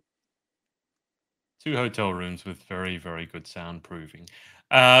 girls. 2 hotel rooms with very, very good soundproofing.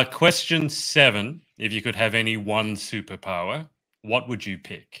 Question 7. If you could have any one superpower, what would you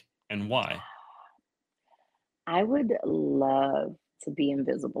pick and why? I would love to be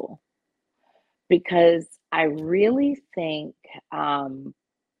invisible because I really think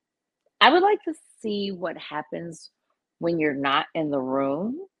I would like to see what happens when you're not in the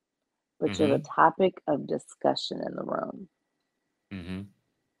room, but you're the Mm-hmm. topic of discussion in the room. Mm-hmm.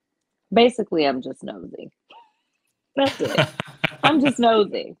 Basically, I'm just nosy. That's it. I'm just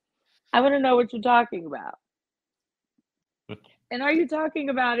nosy. I want to know what you're talking about. And are you talking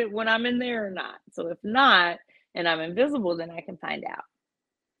about it when I'm in there or not? So if not, and I'm invisible, then I can find out.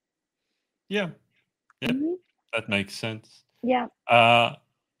 Yeah. Yep. Hmm. That makes sense. Yeah. Uh,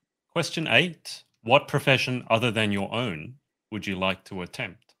 Question 8. What profession other than your own would you like to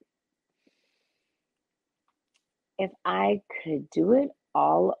attempt? If I could do it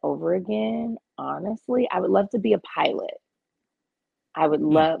all over again, honestly, I would love to be a pilot. I would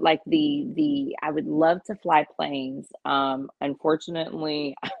Hmm. love like the I would love to fly planes.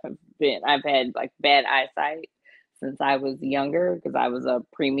 Unfortunately, I've had like bad eyesight since I was younger because I was a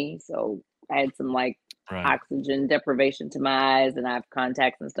preemie, so I had some like Right. oxygen deprivation to my eyes and I have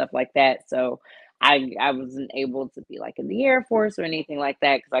contacts and stuff like that. So I wasn't able to be like in the Air Force or anything like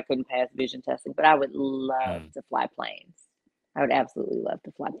that because I couldn't pass vision testing, but I would love Hmm. to fly planes. I would absolutely love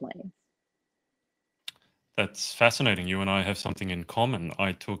to fly planes. That's fascinating. You and I have something in common.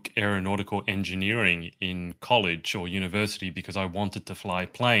 I took aeronautical engineering in college or university because I wanted to fly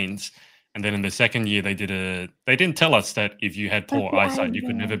planes. And then in the second year, they didn't tell us that if you had But poor the eyesight, you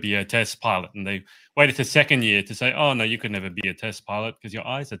could never eyes, be a test pilot. And they waited to second year to say, oh, no, you could never be a test pilot because your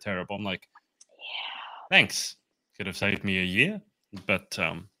eyes are terrible. I'm like, thanks. Could have saved me a year. But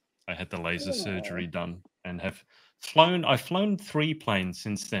I had the laser yeah. surgery done and have flown. I've flown 3 planes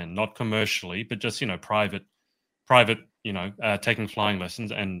since then, not commercially, but just, private, taking flying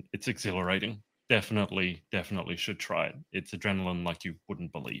lessons, and it's exhilarating. Definitely should try it. It's adrenaline like you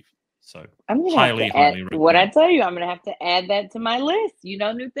wouldn't believe. So I'm gonna have highly, to add highly what I recommend. tell you. I'm gonna have to add that to my list.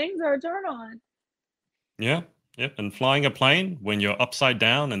 New things are a turn on. Yeah, yep. And flying a plane when you're upside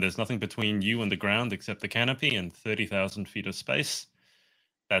down and there's nothing between you and the ground except the canopy and 30,000 feet of space.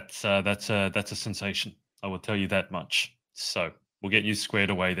 That's a sensation. I will tell you that much. So we'll get you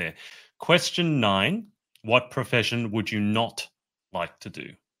squared away there. Question 9: what profession would you not like to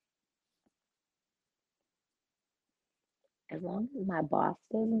do? As long as my boss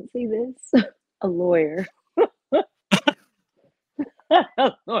doesn't see this, a lawyer.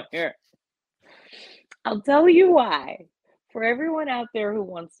 A lawyer. I'll tell you why. For everyone out there who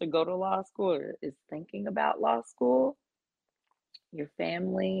wants to go to law school or is thinking about law school, your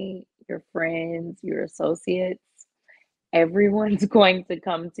family, your friends, your associates, everyone's going to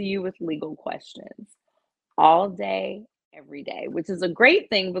come to you with legal questions all day, every day, which is a great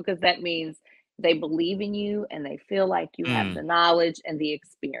thing because that means they believe in you and they feel like you have the Mm, knowledge and the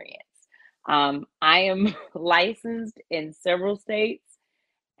experience. I am licensed in several states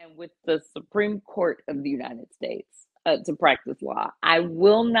and with the Supreme Court of the United States to practice law. I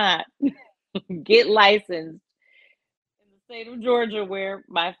will not get licensed in the state of Georgia where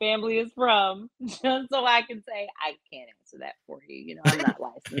my family is from just so I can say I can't answer that for you. I'm not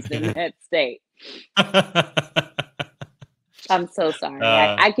licensed in that state. I'm so sorry.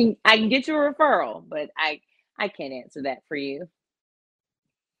 I, uh, I can I can get you a referral, but I can't answer that for you.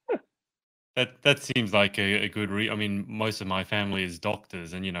 that seems like a good I mean, most of my family is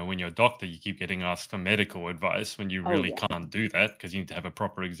doctors, and when you're a doctor, you keep getting asked for medical advice when you Oh really yeah, can't do that because you need to have a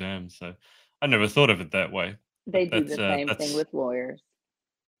proper exam. So I never thought of it that way, they but do the same thing with lawyers.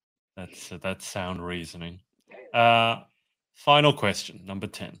 that's sound reasoning. Uh, Final question, number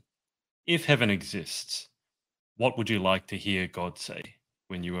 10: if heaven exists, what would you like to hear God say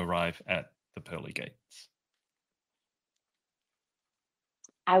when you arrive at the pearly gates?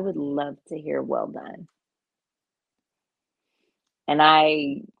 I would love to hear well done. And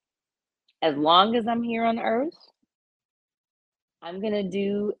as long as I'm here on earth, I'm going to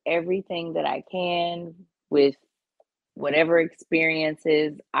do everything that I can with whatever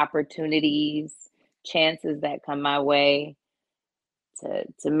experiences, opportunities, chances that come my way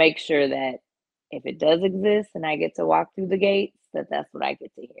to make sure that if it does exist and I get to walk through the gates, that's what I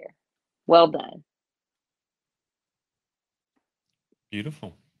get to hear. Well done.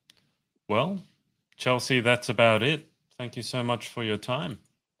 Beautiful. Well, Chelsey, that's about it. Thank you so much for your time.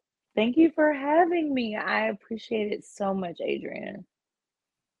 Thank you for having me. I appreciate it so much, Adrian.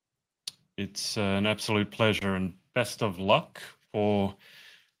 It's an absolute pleasure, and best of luck for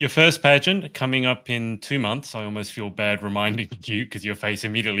your first pageant coming up in 2 months. I almost feel bad reminding you because your face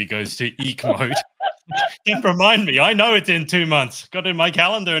immediately goes to eek mode. Don't remind me. I know it's in 2 months. Got it in my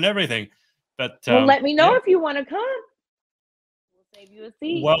calendar and everything. But Well, let me know yeah. if you want to come. We'll save you a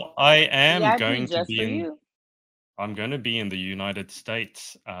seat. Well, I am VIP going to just be for in. you. I'm going to be in the United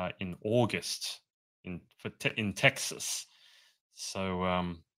States in August in Texas.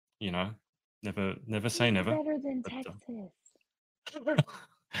 So you know, never say Even never. better than But Texas.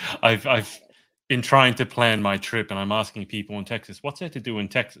 I've been trying to plan my trip, and I'm asking people in Texas, what's there to do in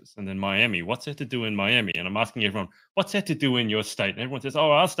Texas? And then Miami, what's there to do in Miami? And I'm asking everyone, what's there to do in your state? And everyone says,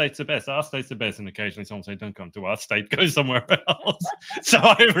 oh, our state's the best. Our state's the best. And occasionally someone says, don't come to our state, go somewhere else. So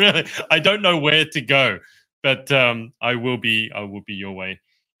I don't know where to go, but I will be your way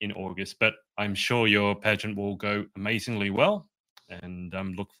in August. But I'm sure your pageant will go amazingly well, and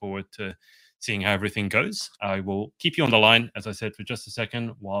look forward to seeing how everything goes. I will keep you on the line, as I said, for just a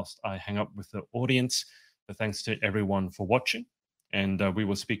second whilst I hang up with the audience. But thanks to everyone for watching, and we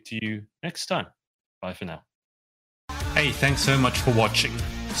will speak to you next time. Bye for now. Hey, thanks so much for watching.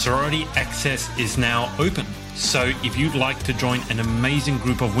 Sorority Access is now open. So if you'd like to join an amazing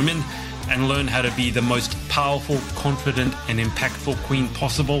group of women and learn how to be the most powerful, confident, and impactful queen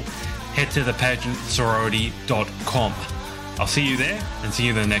possible, head to thepageantsorority.com. I'll see you there, and see you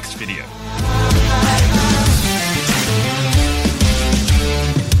in the next video.